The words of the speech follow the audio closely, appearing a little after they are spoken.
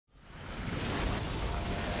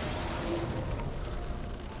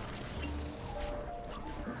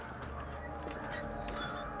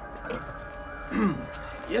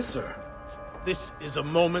Yes, sir. This is a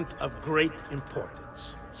moment of great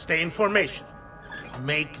importance. Stay in formation.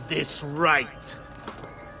 Make this right.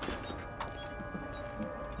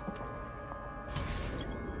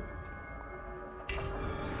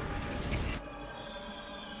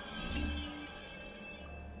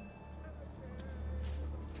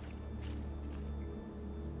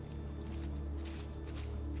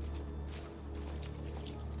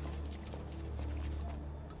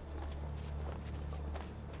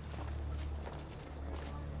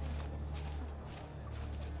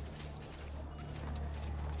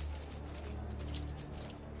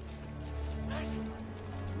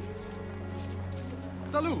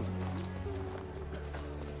 Salute!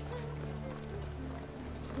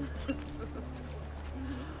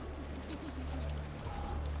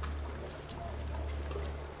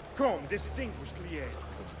 Come, distinguished liaison.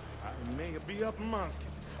 I may be upmarket,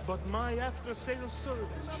 but my after-sales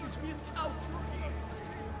service is without repeal.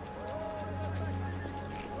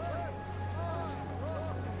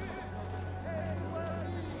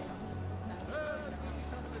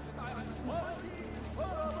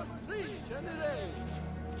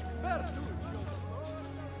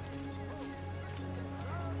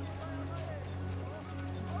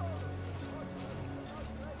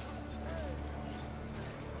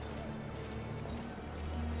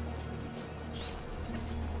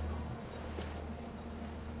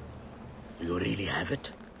 You really have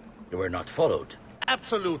it? You were not followed?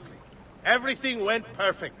 Absolutely. Everything went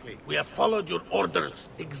perfectly. We have followed your orders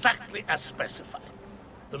exactly as specified.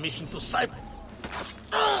 The mission to Cyprus.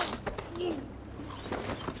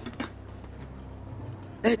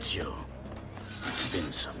 Ezio. It's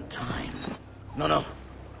been some time. No.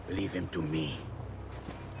 Leave him to me.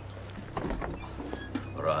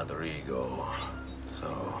 Rodrigo. So,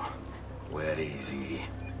 where is he?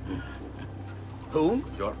 Who?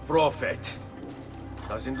 Your prophet.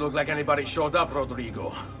 Doesn't look like anybody showed up,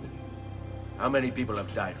 Rodrigo. How many people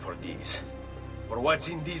have died for these? For what's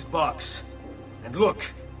in this box? And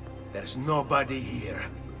look, there's nobody here.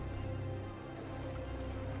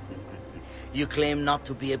 You claim not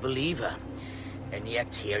to be a believer, and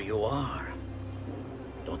yet here you are.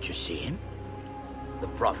 Don't you see him? The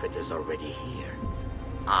prophet is already here.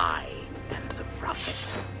 I am the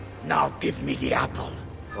prophet. Now give me the apple.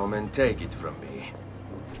 Come and take it from me.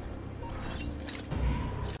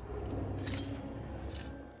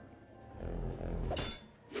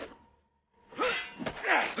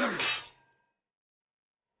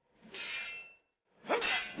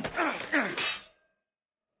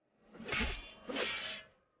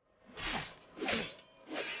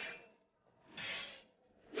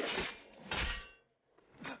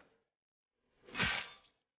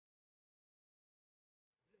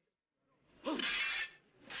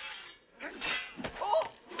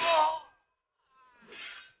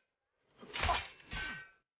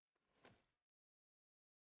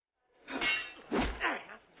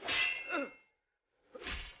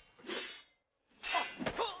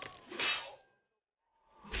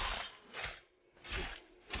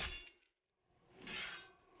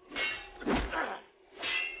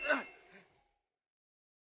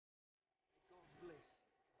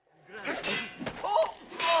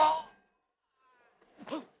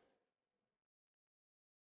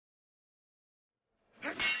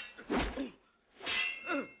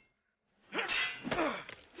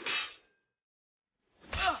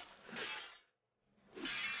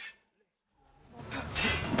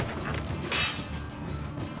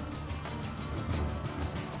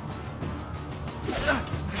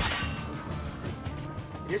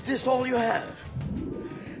 Is this all you have?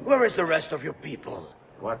 Where is the rest of your people?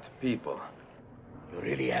 What people? You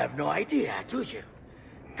really have no idea, do you?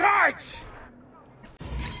 Guards!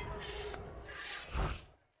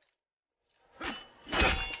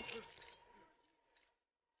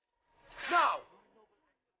 Now!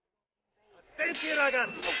 Attenti,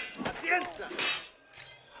 ragazzi! Pazienza!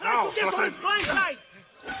 Now, fratelli!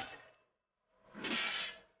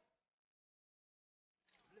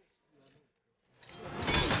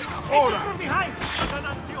 Ora! Behind!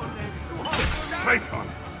 Traitor!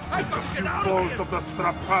 A few balls of the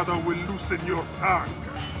strappado will loosen your tongue.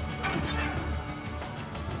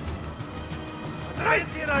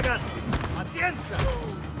 Attenti, ragazzi! Pazienza!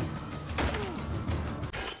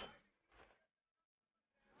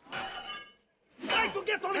 Try to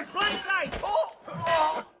get on his blind side!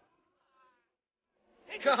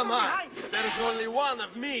 Come on! There's only one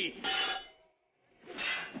of me!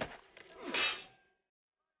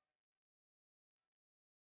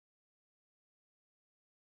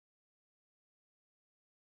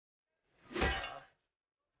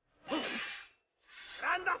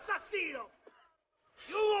 Grande assassino!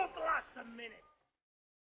 You won't last a minute!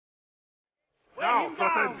 Now, Wear him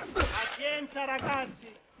down! fratelli. Pazienza,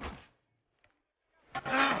 ragazzi!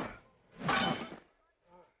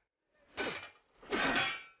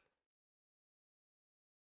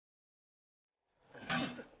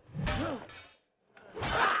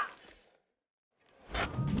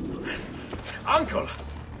 Uncle!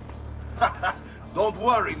 Don't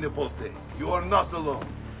worry, Nipote. You are not alone.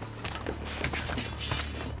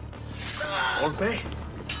 Volpe?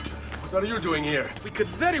 What are you doing here? We could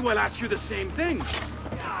very well ask you the same thing.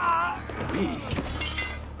 We?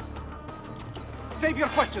 Save your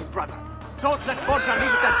questions, brother. Don't let Borgia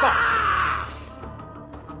leave with that box.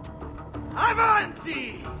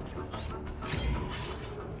 Avanti!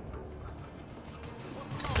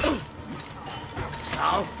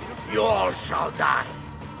 Now, you all shall die.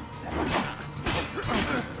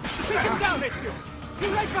 Take him down, Ezio. He's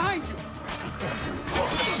right behind you.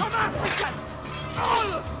 Come on, African!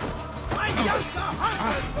 All! My youngster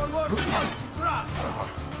hungers for more blood!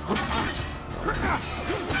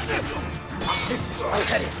 This is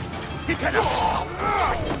pathetic. He cannot stop.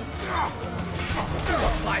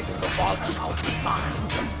 What lies in the vault shall be mine.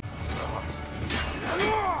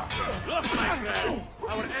 Look, my friend,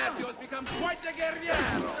 our Ezio has become quite a guerrier.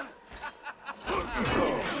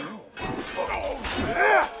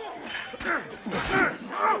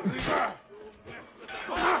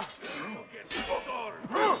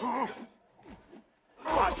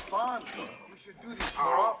 What fun. We should do this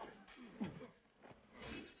more often.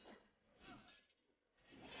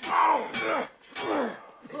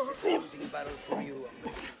 This is a losing battle for you,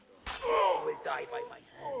 Umberto. You will die by my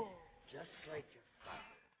hand, just like your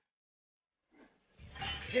father.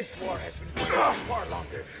 This war has been going on far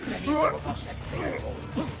longer than either of us had planned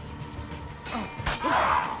for.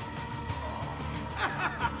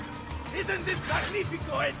 Isn't this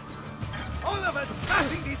magnifico, Ezio? All of us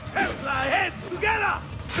smashing these Templar heads together!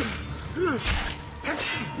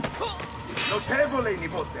 Notevole,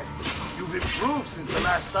 Nipote. You've improved since the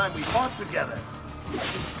last time we fought together.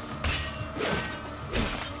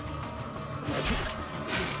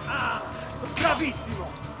 Ah, bravissimo.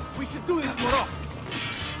 We should do this more often.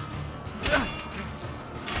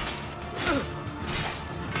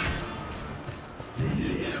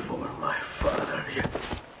 This is for my father.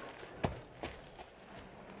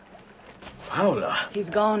 Paola. He's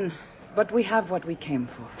gone, but we have what we came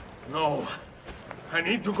for. No. I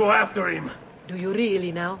need to go after him. Do you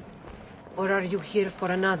really now? Or are you here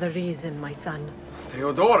for another reason, my son?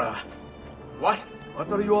 Theodora. What?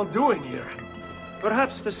 What are you all doing here?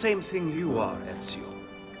 Perhaps the same thing you are, Ezio.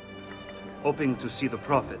 Hoping to see the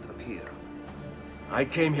Prophet appear. I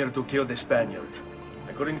came here to kill the Spaniard.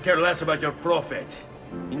 I couldn't care less about your prophet.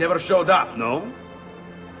 He never showed up. No?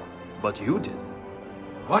 But you did.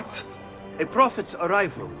 What? A prophet's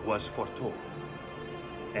arrival was foretold.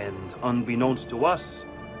 And unbeknownst to us,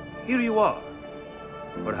 here you are.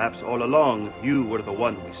 Perhaps all along, you were the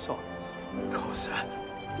one we sought. Cosa?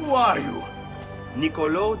 Who are you?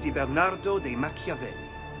 Niccolò di Bernardo de Machiavelli.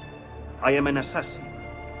 I am an assassin,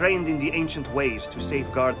 trained in the ancient ways to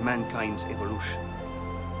safeguard mankind's evolution.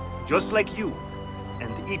 Just like you,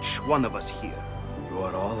 and each one of us here. You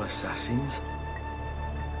are all assassins?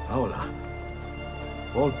 Paola.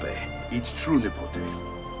 Volpe. It's true,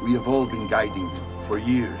 Nipote. We have all been guiding you for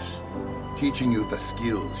years, teaching you the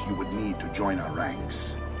skills you would need to join our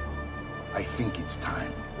ranks. I think it's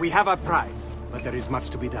time. We have our prize, but there is much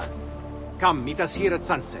to be done. Come, meet us here at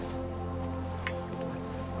sunset.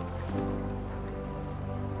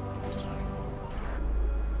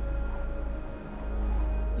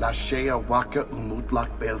 Lashea waka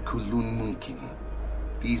umutlak bel kulun munkin.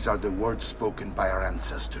 These are the words spoken by our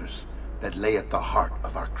ancestors that lay at the heart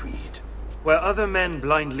of our creed. Where other men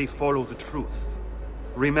blindly follow the truth,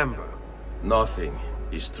 remember. Nothing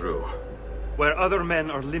is true. Where other men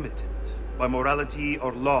are limited by morality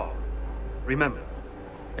or law, remember.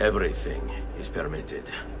 Everything is permitted.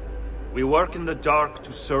 We work in the dark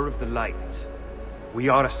to serve the light. We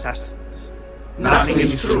are assassins. Nothing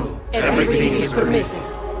is true. Everything is permitted.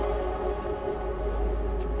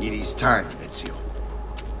 It is time, Ezio.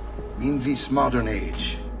 In this modern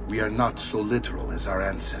age, we are not so literal as our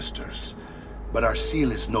ancestors, but our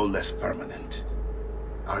seal is no less permanent.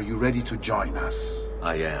 Are you ready to join us?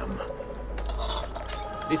 I am.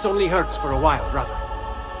 This only hurts for a while, brother.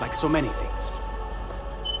 Like so many things.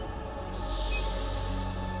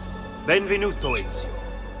 Benvenuto, Ezio.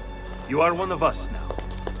 You are one of us now.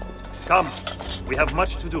 Come, we have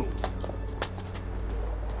much to do.